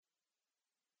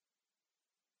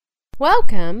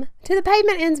Welcome to the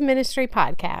Pavement Ends Ministry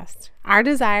podcast. Our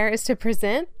desire is to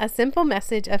present a simple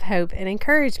message of hope and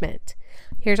encouragement.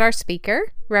 Here's our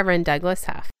speaker, Reverend Douglas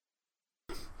Huff.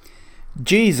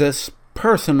 Jesus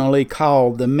personally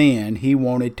called the men he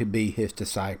wanted to be his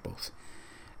disciples.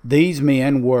 These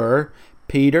men were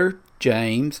Peter,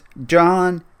 James,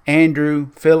 John, Andrew,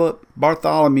 Philip,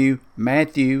 Bartholomew,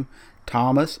 Matthew,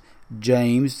 Thomas,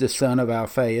 James the son of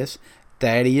Alphaeus,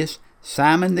 Thaddeus,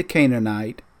 Simon the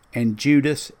Canaanite, and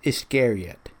Judas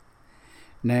Iscariot.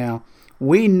 Now,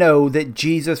 we know that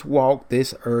Jesus walked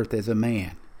this earth as a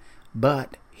man,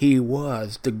 but he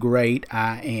was the great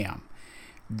I Am.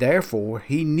 Therefore,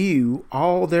 he knew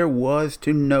all there was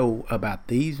to know about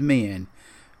these men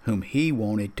whom he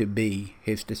wanted to be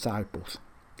his disciples.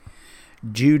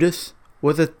 Judas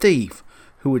was a thief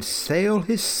who would sell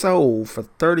his soul for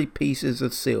 30 pieces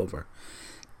of silver.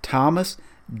 Thomas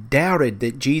doubted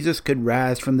that Jesus could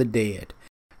rise from the dead.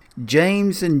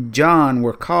 James and John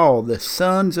were called the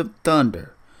sons of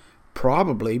thunder,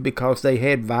 probably because they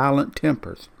had violent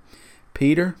tempers.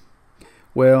 Peter,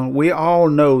 well, we all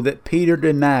know that Peter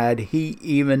denied he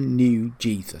even knew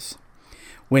Jesus.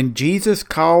 When Jesus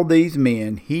called these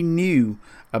men, he knew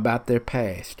about their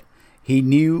past. He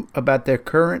knew about their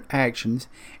current actions,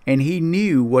 and he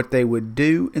knew what they would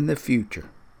do in the future.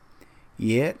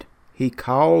 Yet, he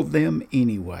called them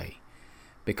anyway,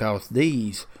 because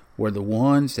these were the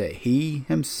ones that he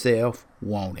himself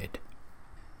wanted.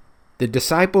 The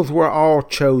disciples were all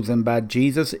chosen by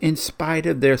Jesus in spite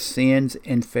of their sins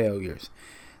and failures.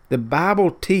 The Bible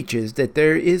teaches that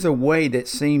there is a way that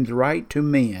seems right to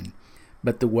men,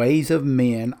 but the ways of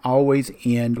men always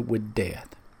end with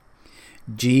death.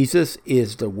 Jesus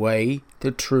is the way,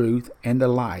 the truth, and the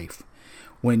life.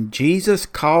 When Jesus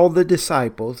called the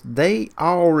disciples, they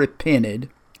all repented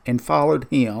and followed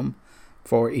him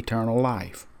for eternal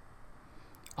life.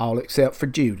 All except for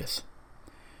Judas.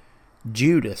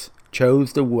 Judas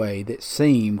chose the way that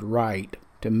seemed right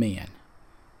to men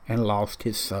and lost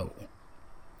his soul.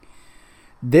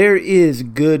 There is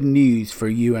good news for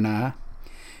you and I.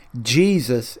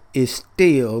 Jesus is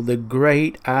still the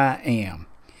great I Am.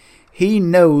 He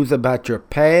knows about your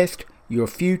past, your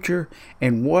future,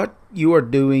 and what you are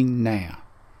doing now.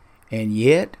 And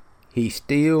yet, he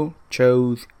still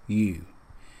chose you.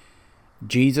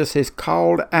 Jesus has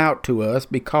called out to us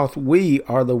because we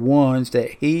are the ones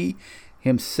that he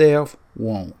himself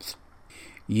wants.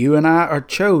 You and I are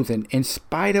chosen in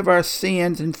spite of our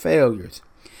sins and failures.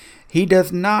 He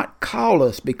does not call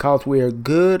us because we are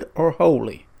good or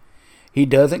holy. He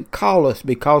doesn't call us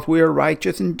because we are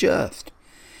righteous and just.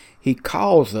 He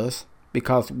calls us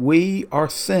because we are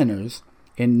sinners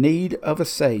in need of a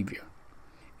Savior.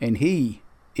 And he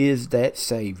is that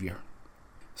Savior.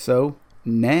 So,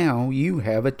 now you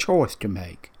have a choice to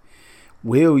make.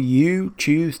 Will you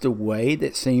choose the way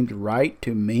that seems right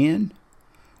to men,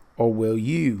 or will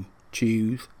you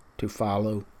choose to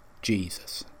follow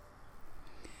Jesus?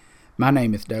 My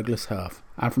name is Douglas Huff.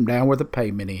 I'm from down where the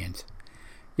pavement ends.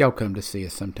 Y'all come to see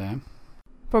us sometime.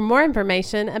 For more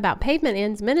information about Pavement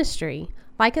Ends Ministry,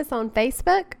 like us on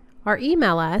Facebook or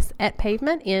email us at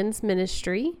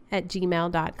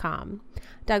pavementendsministry@gmail.com.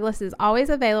 Douglas is always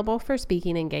available for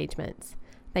speaking engagements.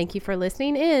 Thank you for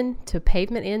listening in to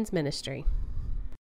Pavement Ends Ministry.